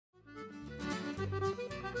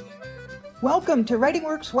Welcome to Writing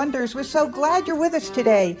Works Wonders. We're so glad you're with us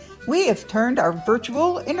today. We have turned our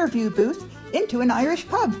virtual interview booth into an Irish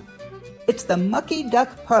pub. It's the Mucky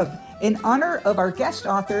Duck Pub in honor of our guest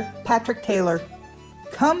author, Patrick Taylor.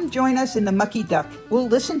 Come join us in the Mucky Duck. We'll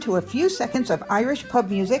listen to a few seconds of Irish pub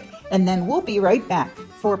music, and then we'll be right back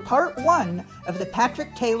for part 1 of the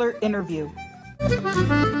Patrick Taylor interview.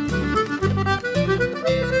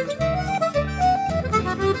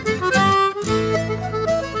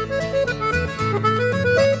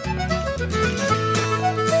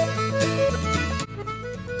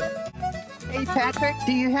 Hey, Patrick,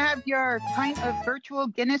 do you have your pint of virtual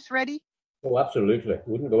Guinness ready? Oh, absolutely.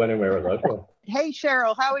 Wouldn't go anywhere without one. Hey,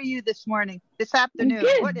 Cheryl, how are you this morning, this afternoon?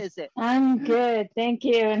 Good. What is it? I'm good. Thank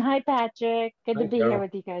you. And hi, Patrick. Good to be Cheryl. here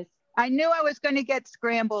with you guys. I knew I was going to get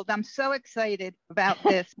scrambled. I'm so excited about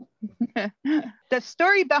this. The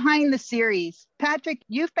story behind the series. Patrick,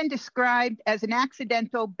 you've been described as an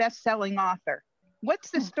accidental best-selling author.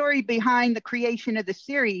 What's the story behind the creation of the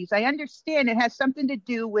series? I understand it has something to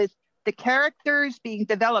do with the characters being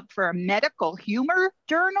developed for a medical humor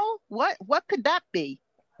journal. What could that be?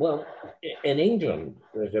 Well, in England,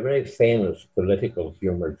 there's a very famous political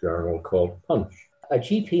humor journal called Punch. A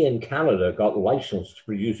GP in Canada got licensed to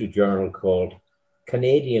produce a journal called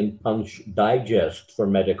Canadian Punch Digest for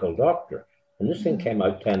medical doctors. And this thing came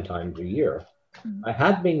out 10 times a year. I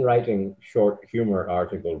had been writing short humor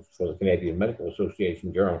articles for the Canadian Medical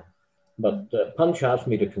Association Journal, but Punch asked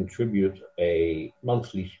me to contribute a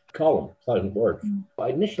monthly column, 1,000 words.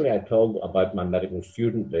 Initially, I told about my medical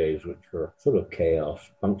student days, which were full of chaos,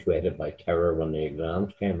 punctuated by terror when the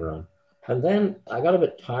exams came around. And then I got a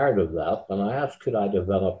bit tired of that, and I asked, could I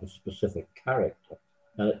develop a specific character?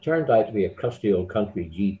 And it turned out to be a crusty old country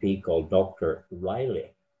GP called Dr.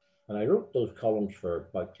 Riley. And I wrote those columns for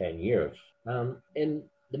about 10 years. In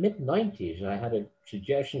the mid-90s, I had a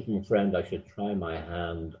suggestion from a friend I should try my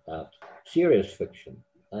hand at serious fiction.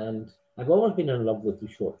 And I've always been in love with the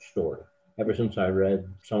short story, ever since I read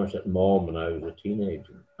Somerset Maugham when I was a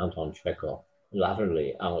teenager, Anton Chekhov,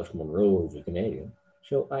 latterly Alice Munro as a Canadian.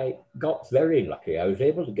 So I got very lucky. I was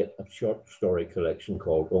able to get a short story collection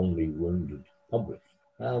called Only Wounded published.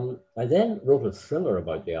 I then wrote a thriller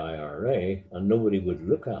about the IRA, and nobody would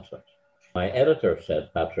look at it. My editor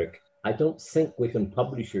said, Patrick, I don't think we can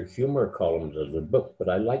publish your humor columns as a book, but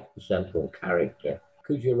I like the central character.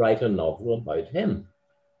 Could you write a novel about him?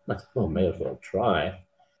 I thought, well, may as well try.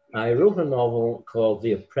 I wrote a novel called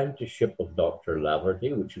The Apprenticeship of Dr.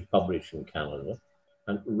 Laverty, which was published in Canada,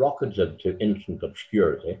 and rocketed to instant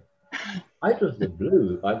obscurity. Out of the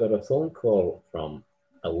blue, I got a phone call from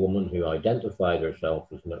a woman who identified herself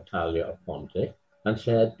as Natalia Aponte and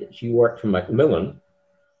said she worked for Macmillan.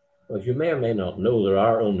 As you may or may not know, there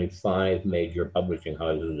are only 5 major publishing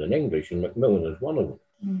houses in English, and Macmillan is one of them.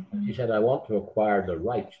 Mm-hmm. She said, I want to acquire the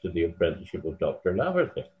rights to The Apprenticeship of Dr.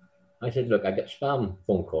 Laverty. I said, look, I get spam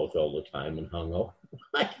phone calls all the time, and hung up.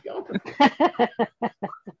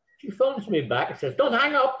 She phones me back and says, don't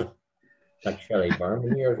hang up, like Shelley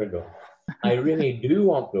Berman years ago. I really do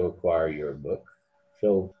want to acquire your book.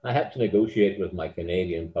 So I had to negotiate with my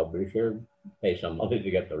Canadian publisher, pay some money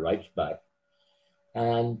to get the rights back.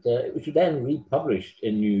 And it was then republished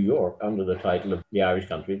in New York under the title of The Irish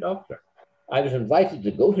Country Doctor. I was invited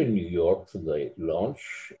to go to New York for the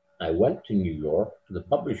launch. I went to New York. The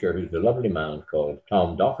publisher, who's a lovely man called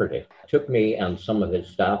Tom Doherty, took me and some of his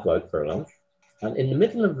staff out for lunch. And in the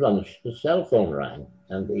middle of lunch, the cell phone rang,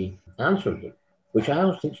 and he answered it, which I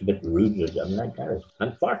always think is a bit rude.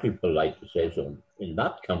 I'm far too polite to say so in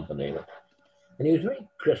that company. And he was very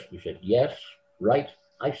crisp. He said, yes, right,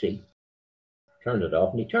 I see. Turned it off,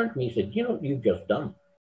 and he turned to me and said, you know what you've just done?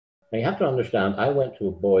 Now, you have to understand, I went to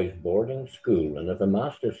a boys' boarding school, and if a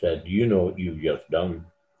master said, do you know what you've just done?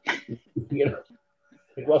 You know,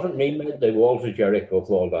 it wasn't me made the walls of Jericho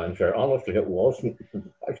fall down, sir. Honestly, it wasn't.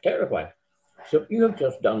 I was terrified. So what you have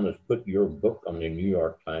just done is put your book on the New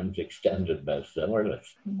York Times extended bestseller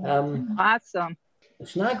list. Awesome.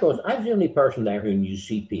 Snag goes, I was the only person there who knew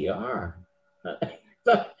CPR.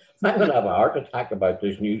 If I'm going to have a heart attack about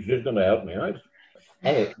this news, who's going to help me out?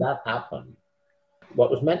 Anyway, that happened. What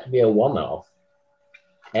was meant to be a one-off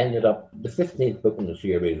ended up, the 15th book in the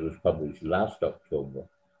series was published last October,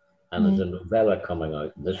 and there's a novella coming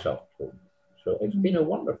out this October. So it's been a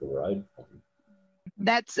wonderful ride.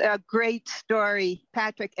 That's a great story,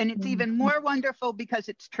 Patrick. And it's even more wonderful because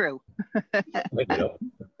it's true. I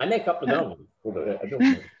make up the numbers. I don't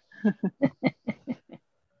know.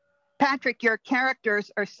 Patrick, your characters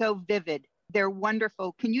are so vivid. They're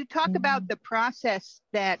wonderful. Can you talk about the process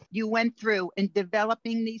that you went through in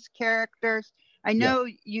developing these characters? I know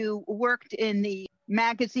you worked in the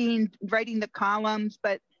magazine, writing the columns,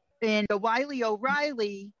 but in the Wiley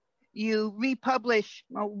O'Reilly, you republish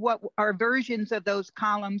what are versions of those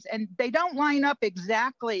columns, and they don't line up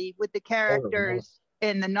exactly with the characters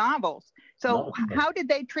in the novels. So how did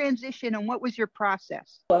they transition, and what was your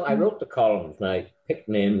process? Well, I wrote the columns and I picked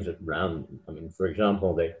names at random. I mean, for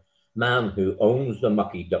example, the man who owns the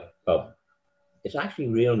Mucky Duck pub, his actually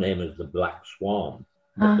real name is the Black Swan.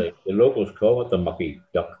 But the locals call it the Mucky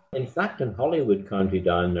Duck. In fact, in Hollywood County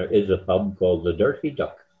down there is a pub called the Dirty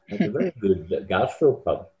Duck. It's a very good gastro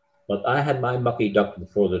pub. But I had my Mucky Duck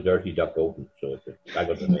before the Dirty Duck opened, so I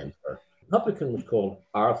got the name first. The publican was called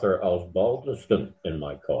Arthur Osbaldiston in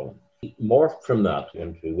my column. He morphed from that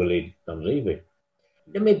into Willie Dunleavy.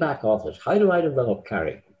 Let me back off this. How do I develop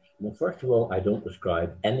characters? Well, first of all, I don't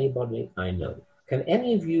describe anybody I know. Can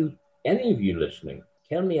any of you listening,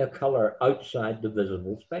 tell me a color outside the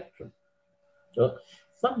visible spectrum? So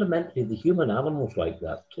fundamentally, the human animal's like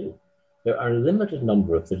that too. There are a limited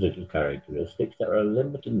number of physical characteristics. There are a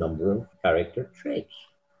limited number of character traits.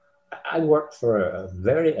 I worked for a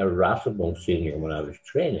very irascible senior when I was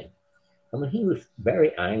training. And when he was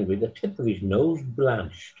very angry, the tip of his nose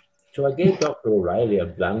blanched. So I gave Dr. O'Reilly a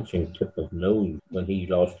blanching tip of nose when he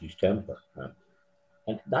lost his temper.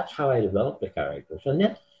 And that's how I developed the characters. And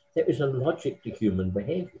then there is a logic to human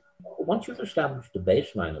behavior. Once you've established the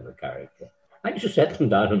baseline of a character, I just set them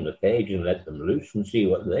down on the page and let them loose and see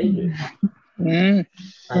what they do.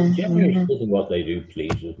 And generally speaking, what they do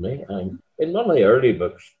pleases me. In one of the early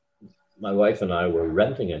books, my wife and I were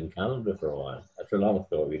renting in Canada for a while. That's a long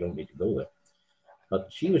story. We don't need to go there. But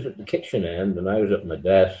she was at the kitchen end and I was at my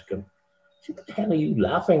desk. And she said, "What the hell are you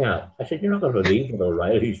laughing at?" I said, "You're not going to believe what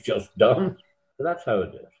O'Reilly's just done." So that's how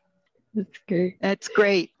it is. That's great. That's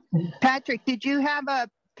great. Patrick, did you have a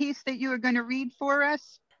piece that you were going to read for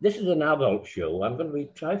us? This is an adult show. I'm going to be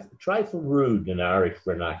trifle rude in Irish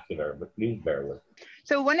vernacular, but please bear with me.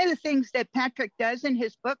 So one of the things that Patrick does in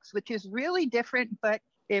his books, which is really different, but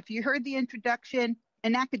if you heard the introduction,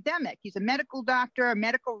 an academic, he's a medical doctor, a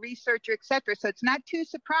medical researcher, etc. So it's not too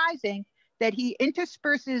surprising that he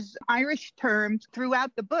intersperses Irish terms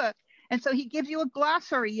throughout the book. And so he gives you a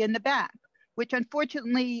glossary in the back, which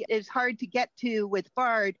unfortunately is hard to get to with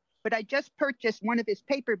Bard, but I just purchased one of his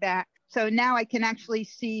paperbacks. So now I can actually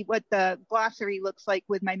see what the glossary looks like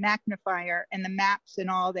with my magnifier and the maps and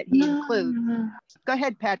all that he includes. Go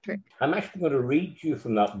ahead, Patrick. I'm actually going to read you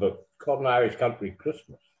from that book called An Irish Country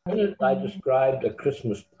Christmas. In it, I described a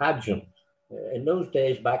Christmas pageant. In those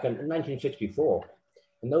days, back in 1964,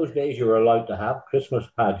 in those days you were allowed to have Christmas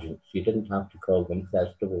pageants. You didn't have to call them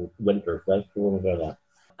festivals, winter festivals, or that.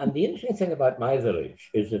 And the interesting thing about my village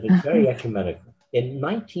is that it's very ecumenical. In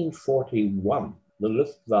 1941, the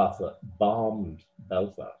Luftwaffe bombed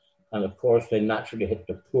Belfast. And of course, they naturally hit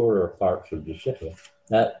the poorer parts of the city.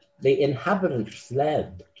 The inhabitants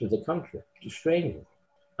fled to the country, to strangers.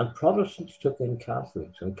 And Protestants took in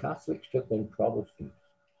Catholics, and Catholics took in Protestants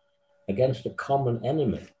against a common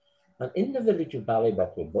enemy. And in the village of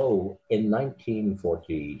Ballybuckle in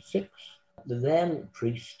 1946, the then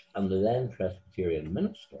priest and the then Presbyterian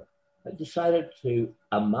minister decided to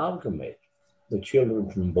amalgamate the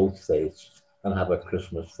children from both faiths and have a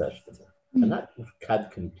Christmas festival. And that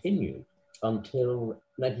had continued until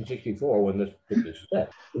 1964 when this took this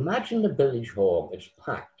step. Imagine the village hall, it's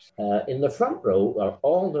packed. In the front row are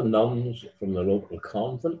all the nuns from the local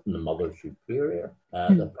convent and the Mother Superior,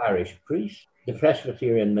 the parish priest, the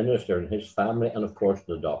Presbyterian minister and his family, and of course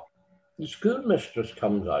the doctor. The schoolmistress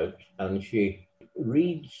comes out and she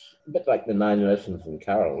reads, a bit like the 9 lessons and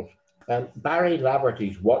carols, and Barry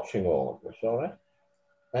Laverty's watching all of this, all right?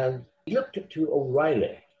 And he looked to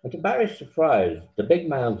O'Reilly, and to Barry's surprise, the big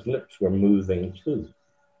man's lips were moving too,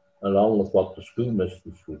 along with what the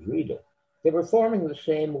schoolmistress was reading. They were forming the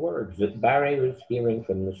same words that Barry was hearing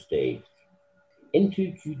from the stage.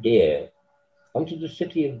 Into Judea, unto the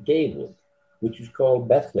city of David, which is called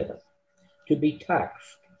Bethlehem, to be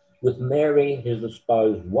taxed, with Mary his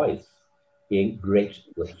espoused wife, being great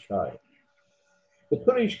with child. The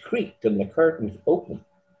pulleys creaked and the curtains opened,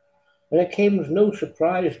 and it came as no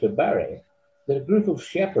surprise to Barry that a group of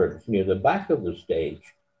shepherds near the back of the stage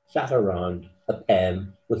sat around a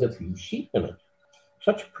pen with a few sheep in it.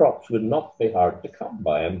 Such props would not be hard to come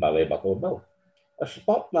by in Ballybuckle. A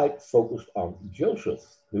spotlight focused on Joseph,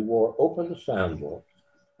 who wore open sandals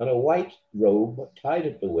and a white robe tied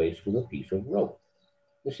at the waist with a piece of rope.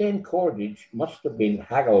 The same cordage must have been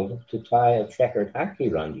haggled to tie a checkered hanky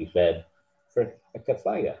round his head for a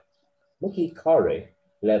kafaya. Mickey Corrie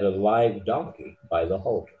led a live donkey by the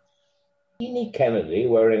halter. Jeannie Kennedy,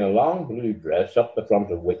 wearing a long blue dress up the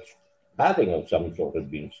front of which padding of some sort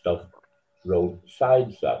had been stuffed, rode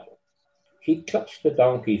side saddle. She clutched the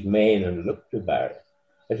donkey's mane and looked to Barry,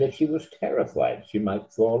 as if she was terrified she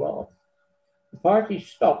might fall off. The party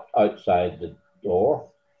stopped outside the door,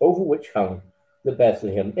 over which hung the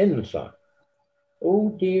Bethlehem Inn sign. "Oh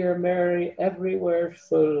dear Mary, everywhere's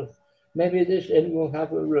full. Maybe this inn will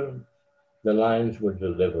have a room." The lines were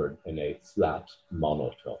delivered in a flat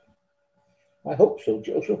monotone. "I hope so,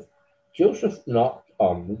 Joseph." Joseph knocked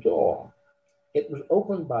on the door. It was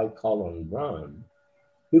opened by Colin Brown,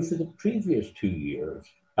 who for the previous 2 years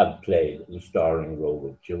had played the starring role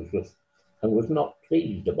of Joseph and was not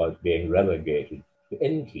pleased about being relegated to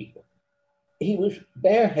innkeeper. He was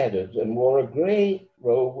bareheaded and wore a grey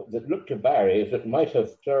robe that looked to Barry as it might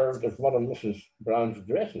have served as one of Mrs. Brown's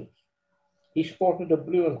dresses. He sported a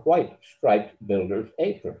blue and white striped builder's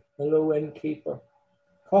apron. "Hello, innkeeper."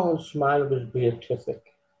 Colin's smile was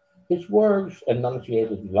beatific. His words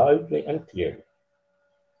enunciated loudly and clearly.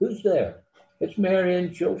 "Who's there?" "It's Mary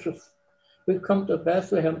and Joseph. We've come to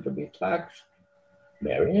Bethlehem to be taxed."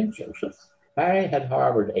 Mary and Joseph? Barry had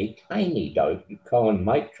harboured a tiny doubt that Colin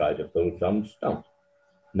might try to pull some stunt.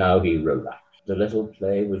 Now he relaxed. The little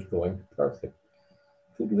play was going perfect.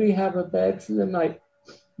 "Could we have a bed for the night?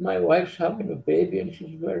 My wife's having a baby and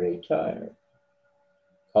she's very tired."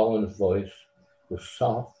 Colin's voice was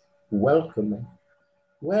soft, welcoming.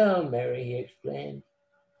 "Well, Mary," he explained,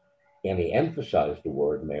 and he emphasized the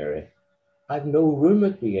word Mary, "I've no room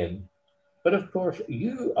at the inn, but of course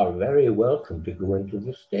you are very welcome to go into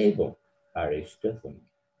the stable." Harry stiffened.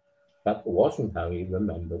 That wasn't how he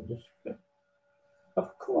remembered the script.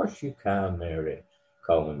 "Of course you can, Mary,"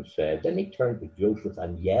 Colin said. Then he turned to Joseph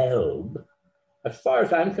and yelled, "As far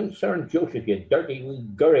as I'm concerned, Joseph, you dirty wee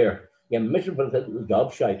gurrier, you miserable little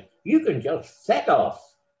gobshite, you can just set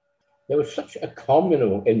off." There was such a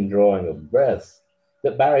communal indrawing of breath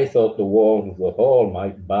that Barry thought the walls of the hall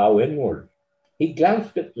might bow inward. He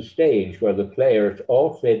glanced at the stage where the players,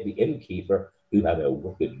 all save the innkeeper, who had a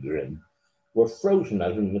wicked grin, were frozen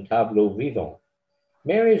as in the tableau vivant.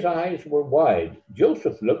 Mary's eyes were wide.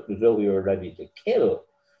 Joseph looked as though he were ready to kill.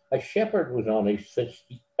 A shepherd was on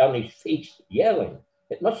his feet yelling.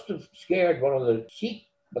 It must have scared one of the sheep,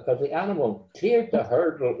 because the animal cleared the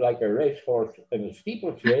hurdle like a racehorse in a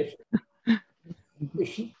steeplechase. The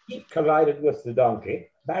sheep collided with the donkey.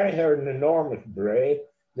 Barry heard an enormous bray.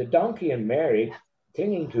 The donkey and Mary,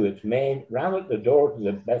 clinging to its mane, ran at the door to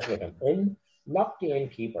the Bethlehem Inn, knocked the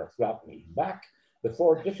innkeeper flat on his back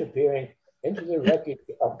before disappearing into the wreckage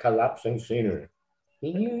of collapsing scenery.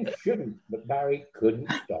 He knew he shouldn't, but Barry couldn't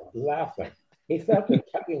stop laughing. He felt it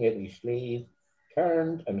tugging at his sleeve,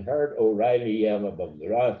 turned and heard O'Reilly yell above the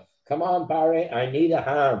row, "Come on, Barry, I need a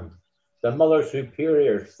hand." The Mother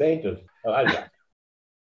Superior fainted.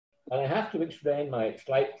 And I have to explain my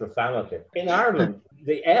slight profanity. In Ireland,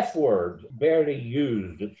 the F word, barely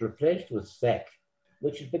used, it's replaced with feck,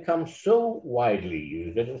 which has become so widely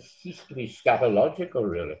used that it ceased to be scatological,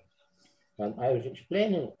 really. And I was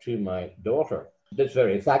explaining to my daughter this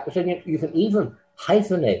very fact. I said, you can even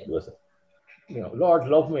hyphenate with it. You know, Lord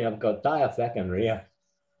love me, I've got dia, feck, and rea.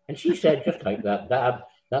 And she said, just like that, Dad,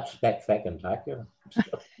 that's spec, feck, and tacular.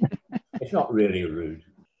 It's not really rude.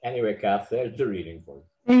 Anyway, Kath, there's the reading for you.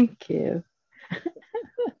 Thank you.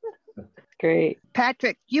 Great.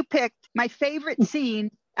 Patrick, you picked my favorite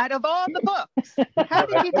scene out of all the books. How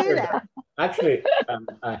did you do that? Actually,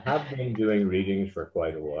 I have been doing readings for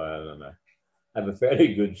quite a while, and I have a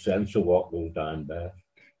fairly good sense of what goes down best.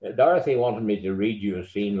 Dorothy wanted me to read you a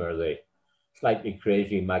scene where the slightly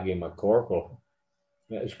crazy Maggie McCorkle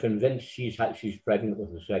is convinced she's pregnant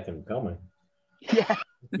with the second coming. Yeah.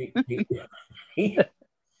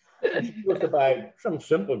 She goes to buy some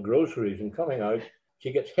simple groceries, and coming out,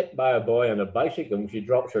 she gets hit by a boy on a bicycle and she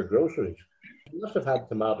drops her groceries. She must have had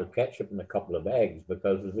tomato ketchup and a couple of eggs,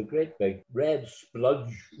 because there's a great big red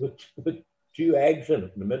spludge with 2 eggs in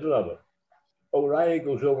it in the middle of it. O'Reilly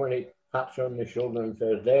goes over and he pats her on the shoulder and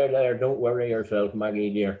says, there, don't worry yourself,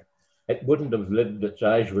 Maggie dear. It wouldn't have lived, its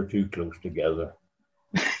eyes were too close together.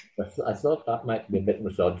 I thought that might be a bit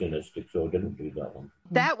misogynistic, so I didn't do that one.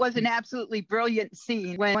 That was an absolutely brilliant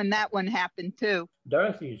scene when that one happened too.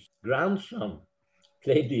 Dorothy's grandson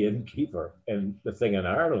played the innkeeper in The Thing in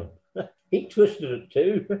Ireland. He twisted it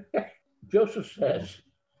too. Joseph says,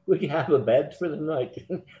 "Would you have a bed for the night?"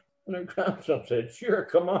 And her grandson said, "Sure,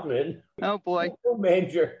 come on in." Oh boy. No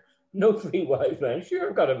manger, no 3 wise men. Sure,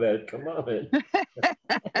 I've got a bed, come on in.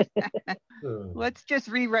 Let's just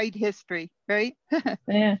rewrite history, right?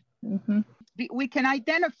 Yeah. Mm-hmm. We can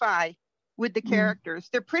identify with the characters.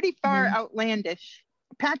 They're pretty far outlandish.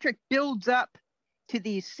 Patrick builds up to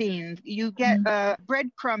these scenes. You get a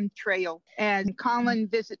breadcrumb trail, and Colin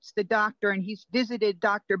visits the doctor, and he's visited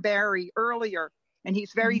Dr. Barry earlier, and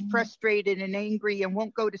he's very frustrated and angry and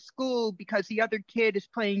won't go to school because the other kid is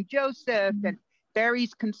playing Joseph, and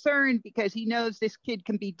Barry's concerned because he knows this kid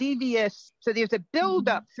can be devious. So there's a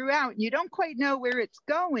buildup throughout, and you don't quite know where it's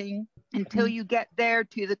going until you get there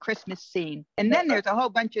to the Christmas scene. And then there's a whole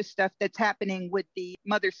bunch of stuff that's happening with the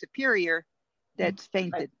Mother Superior that's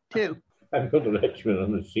fainted too. I'm going to let you in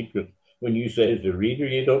on the secret. When you say as a reader,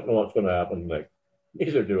 you don't know what's going to happen next.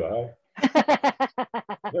 Neither do I.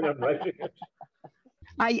 When I'm writing it.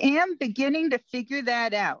 I am beginning to figure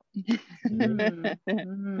that out.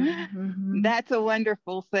 That's a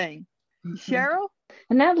wonderful thing. Cheryl?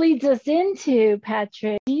 And that leads us into,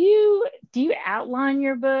 Patrick, do you outline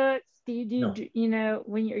your books? Do you do, No. you know,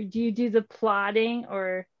 do you do the plotting,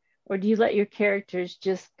 or do you let your characters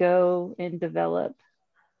just go and develop?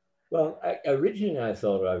 Well, originally I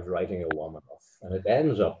thought I was writing a one-off, and it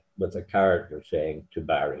ends up with a character saying to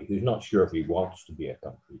Barry, who's not sure if he wants to be a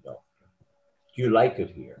country doctor, "Do you like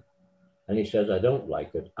it here?" And he says, "I don't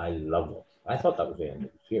like it, I love it." I thought that was the end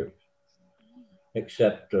of the series.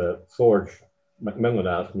 Except Forge McMillan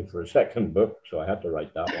asked me for a second book, so I had to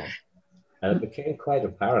write that one. And it became quite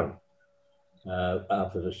apparent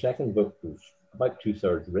after the second book was about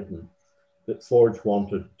 2/3 written that Forge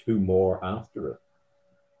wanted 2 more after it.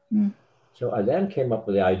 So I then came up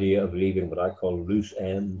with the idea of leaving what I call loose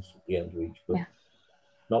ends at the end of each book. Yeah.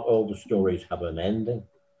 Not all the stories have an ending,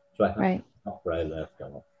 so I have Right. to stop where I left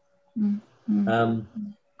off. Mm-hmm.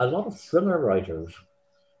 A lot of thriller writers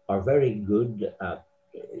are very good at,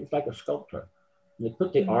 it's like a sculptor. They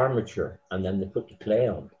put the armature and then they put the clay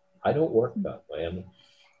on it. I don't work that way. I mean,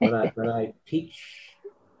 when I teach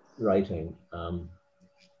writing,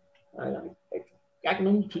 I can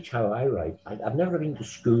only teach how I write. I've never been to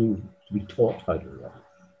school to be taught how to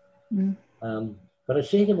write. But I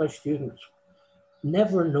say to my students,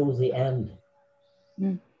 never know the end.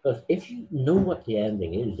 Because if you know what the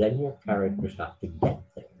ending is, then your characters have to get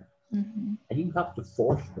there. And you have to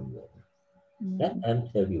force them there. Let them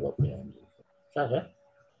tell you what the end is. Is that it?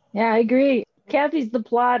 Yeah, I agree. Kathy's the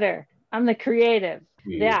plotter. I'm the creative.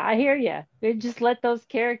 Yeah, I hear you. We just let those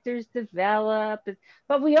characters develop.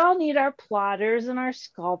 But we all need our plotters and our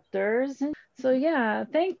sculptors. And so, yeah,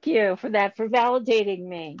 thank you for that, for validating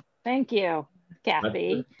me. Thank you,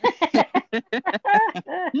 Kathy.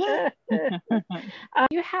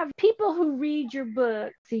 You have people who read your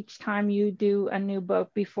books each time you do a new book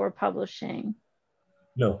before publishing.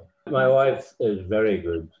 No, my wife is very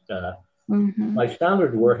good. My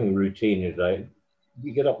standard working routine is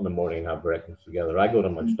we get up in the morning and have breakfast together. I go to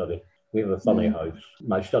my study. We have a funny house.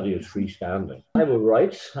 My study is freestanding. I will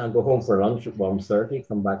write and go home for lunch at 1:30,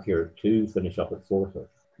 come back here at 2, finish up at 4:30.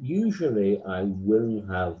 Usually I will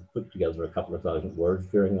have put together a couple of thousand words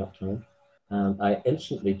during that time. And I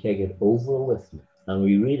instantly take it over with me. And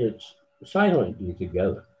we read it silently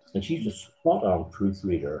together. And she's a spot-on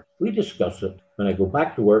proofreader. We discuss it. When I go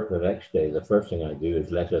back to work the next day, the first thing I do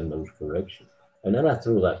is let in those corrections. And then I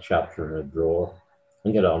throw that chapter in a drawer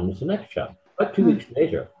and get on with the next chapter. About 2 weeks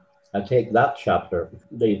later, I take that chapter,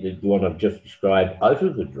 the one I've just described, out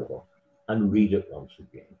of the drawer and read it once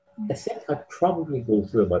again. I think I'd probably go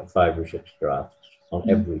through about 5 or 6 drafts on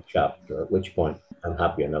every chapter, at which point I'm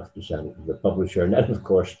happy enough to send it to the publisher. And then, of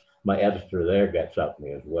course, my editor there gets at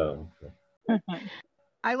me as well.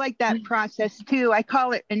 I like that process too. I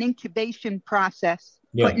call it an incubation process.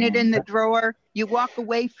 Yeah. Putting it in the drawer, you walk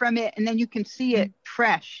away from it, and then you can see it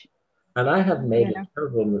fresh. And I have made a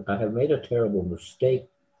terrible mistake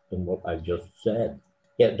in what I just said.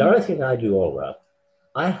 Yeah, Dorothy and I do all that.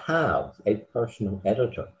 I have a personal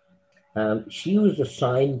editor. She was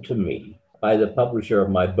assigned to me by the publisher of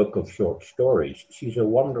my book of short stories. She's a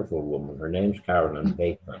wonderful woman. Her name's Carolyn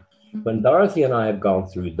Bateman. When Dorothy and I have gone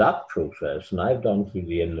through that process, and I've gone through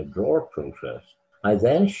the in the drawer process, I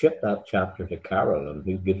then ship that chapter to Carolyn,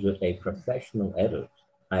 who gives it a professional edit.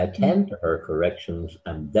 I attend to her corrections,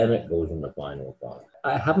 and then it goes in the final file.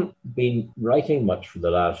 I haven't been writing much for the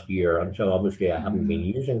last year, and so obviously I haven't been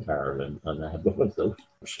using Carolyn, and I have one of those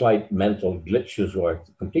slight mental glitches where I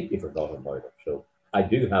completely forgot about it. So I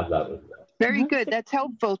do have that as well. Very good. That's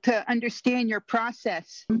helpful to understand your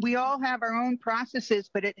process. We all have our own processes,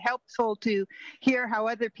 but it's helpful to hear how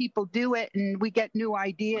other people do it, and we get new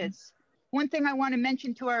ideas. One thing I want to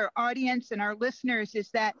mention to our audience and our listeners is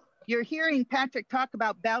that you're hearing Patrick talk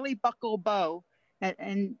about Ballybuckle Bow,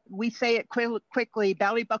 and we say it quickly,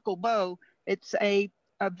 Ballybuckle Bow. It's a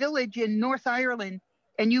village in North Ireland,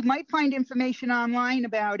 and you might find information online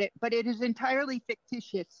about it, but it is entirely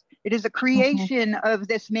fictitious. It is a creation of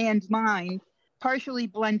this man's mind. partially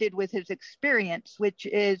blended with his experience, which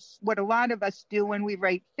is what a lot of us do when we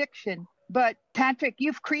write fiction. But Patrick,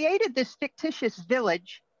 you've created this fictitious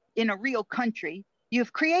village in a real country.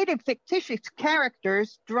 You've created fictitious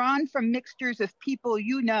characters drawn from mixtures of people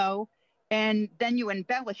you know, and then you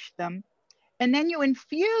embellish them. And then you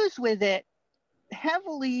infuse with it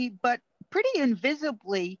heavily, but pretty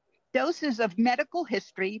invisibly, doses of medical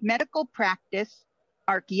history, medical practice,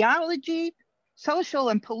 archaeology, social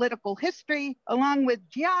and political history, along with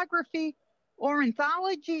geography,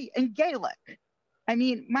 ornithology, and Gaelic. I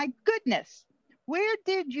mean, my goodness, where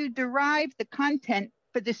did you derive the content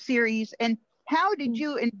for the series, and how did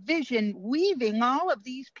you envision weaving all of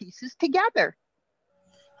these pieces together?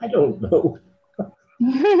 I don't know.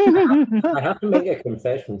 I have to make a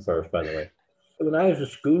confession first, by the way. When I was a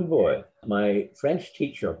schoolboy, my French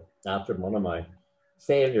teacher, after one of my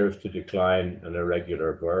failures to decline an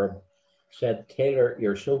irregular verb, said, "Taylor,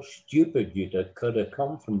 you're so stupid you could have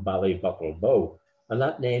come from Ballybuckle. And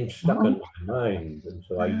that name stuck in my mind, and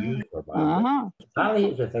so I used it. Bally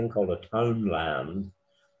is a thing called a townland,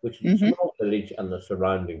 which is a small village and the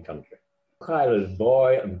surrounding country. Kyle is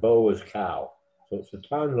boy and Bow is cow, so it's the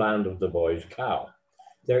townland of the boy's cow.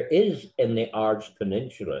 There is in the Ards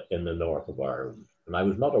Peninsula in the north of Ireland, and I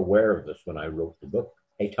was not aware of this when I wrote the book,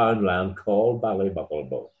 a townland called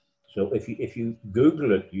Ballybuckle. So if you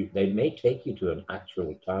Google it, they may take you to an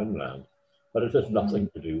actual townland, but it has nothing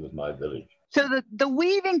to do with my village. So the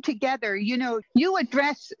weaving together, you know, you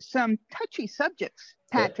address some touchy subjects,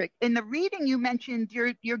 Patrick. In the reading you mentioned,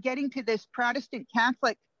 you're getting to this Protestant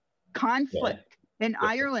Catholic conflict in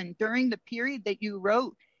Ireland during the period that you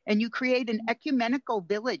wrote, and you create an ecumenical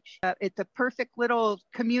village. It's a perfect little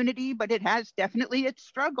community, but it has definitely its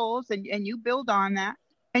struggles, and you build on that.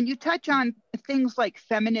 And you touch on things like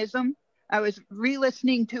feminism. I was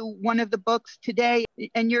re-listening to one of the books today,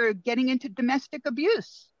 and you're getting into domestic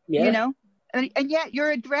abuse, you know? And yet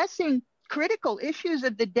you're addressing critical issues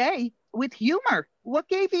of the day with humor. What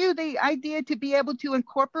gave you the idea to be able to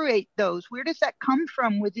incorporate those? Where does that come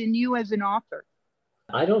from within you as an author?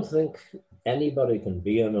 I don't think anybody can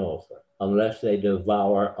be an author unless they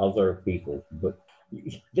devour other people's books.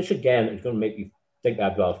 This again is going to make you think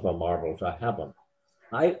I've lost my marbles. I haven't.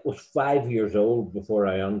 I was 5 years old before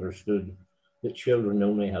I understood that children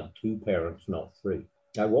only had two parents, not three.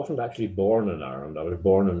 I wasn't actually born in Ireland. I was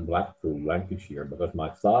born in Blackpool, Lancashire, because my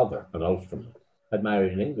father, an Ulsterman, had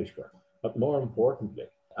married an English girl. But more importantly,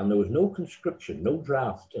 and there was no conscription, no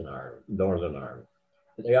draft in Ireland, Northern Ireland.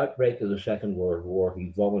 At the outbreak of the Second World War, he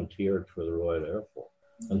volunteered for the Royal Air Force,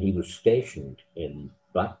 and he was stationed in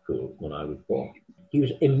Blackpool when I was born. He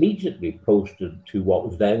was immediately posted to what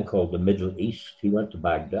was then called the Middle East. He went to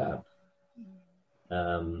Baghdad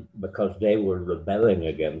because they were rebelling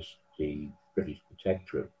against the British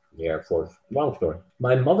Protectorate, the Air Force. Long story.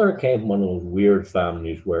 My mother came from one of those weird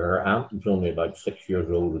families where her aunt was only about 6 years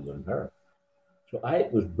older than her. So I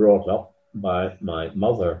was brought up by my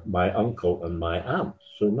mother, my uncle, and my aunt.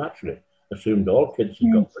 So naturally, assumed all kids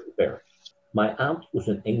had got pretty parents. My aunt was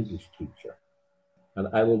an English teacher. And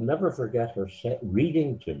I will never forget her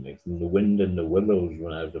reading to me from The Wind in the Willows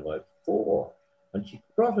when I was about 4. And she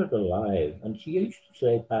brought it alive. And she used to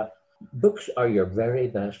say, "Pat, books are your very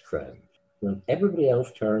best friends. When everybody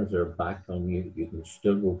else turns their back on you, you can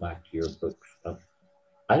still go back to your books." And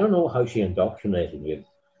I don't know how she indoctrinated me.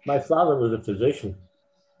 My father was a physician.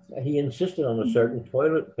 He insisted on a certain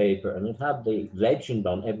toilet paper, and it had the legend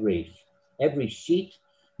on every sheet,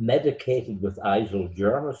 "Medicated with Isle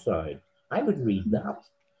germicide." I would read that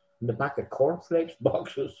in the back of cornflakes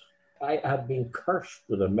boxes. I have been cursed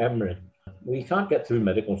with a memory. Well, you can't get through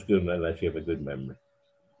medical school unless you have a good memory.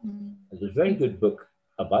 There's a very good book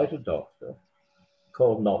about a doctor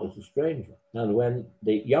called Not as a Stranger. And when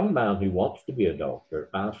the young man who wants to be a doctor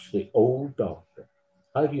asks the old doctor,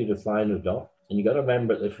 "How do you define a doctor?" And you got to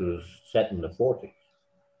remember this was set in the 40s.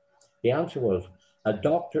 The answer was, "A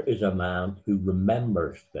doctor is a man who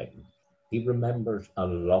remembers things. He remembers a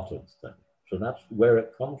lot of things." So that's where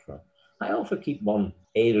it comes from. I also keep one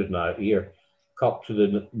aided in our ear cocked to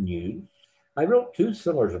the news. I wrote 2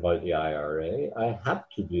 thrillers about the IRA. I had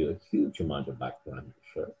to do a huge amount of background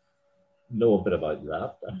research, know a bit about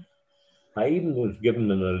that. I even was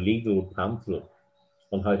given an illegal pamphlet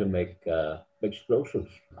on how to make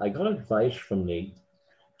explosives. I got advice from the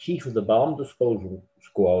chief of the bomb disposal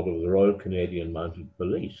squad of the Royal Canadian Mounted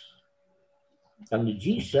Police. And the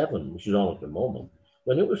G7, which is on at the moment,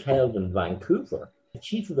 when it was held in Vancouver, the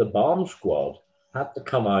chief of the bomb squad had to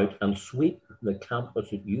come out and sweep the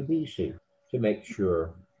campus at UBC to make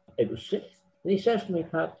sure it was safe. And he says to me,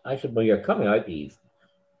 "Pat," I said, "Well, you're coming out, Eve.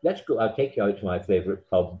 Let's go. I'll take you out to my favorite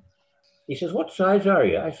pub." He says, what size are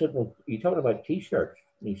you? I said, well, you talking about T-shirts?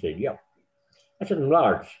 And he said, yeah. I said,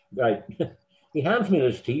 large. Right. He hands me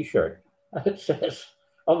this T-shirt. And it says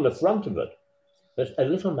on the front of it, there's a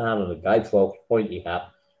little man in a Guy Fawkes pointy hat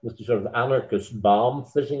with the sort of anarchist bomb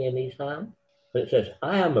fizzing in his hand. And it says,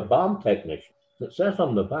 I am a bomb technician. It says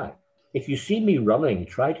on the back, if you see me running,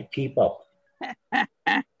 try to keep up.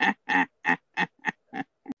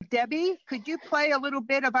 Debbie, could you play a little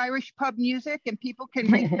bit of Irish pub music and people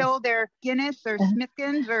can refill their Guinness or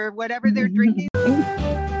Smithkins or whatever they're drinking?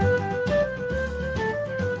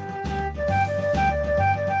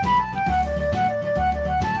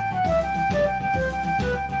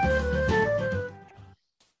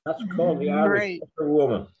 That's called the Irish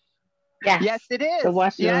Woman. Yes. Yes, it is. The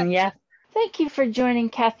Washroom, yes. Thank you for joining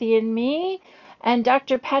Kathy and me and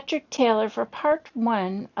Dr. Patrick Taylor for part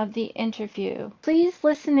 1 of the interview. Please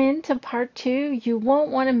listen in to part 2. You won't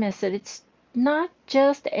want to miss it. It's not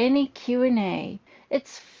just any Q&A.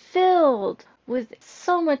 It's filled with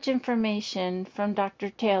so much information from Dr.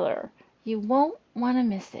 Taylor. You won't want to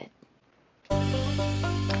miss it.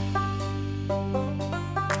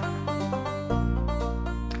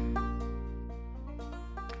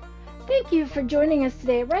 Thank you for joining us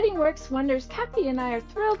today at Writing Works Wonders. Kathy and I are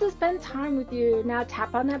thrilled to spend time with you. Now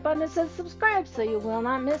tap on that button that says subscribe so you will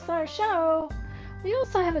not miss our show. We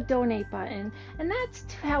also have a donate button, and that's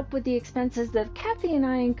to help with the expenses that Kathy and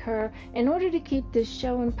I incur in order to keep this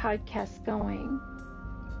show and podcast going.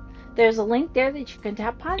 There's a link there that you can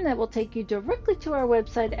tap on that will take you directly to our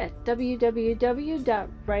website at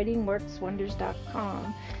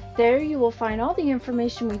www.writingworkswonders.com. There you will find all the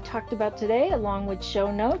information we talked about today, along with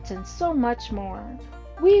show notes and so much more.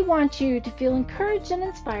 We want you to feel encouraged and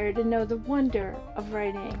inspired to know the wonder of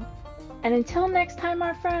writing. And until next time,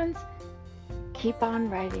 our friends, keep on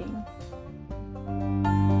writing.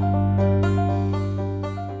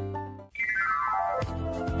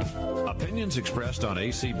 Opinions expressed on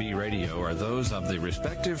ACB Radio are those of the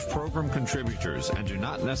respective program contributors and do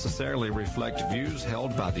not necessarily reflect views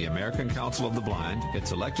held by the American Council of the Blind,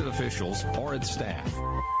 its elected officials, or its staff.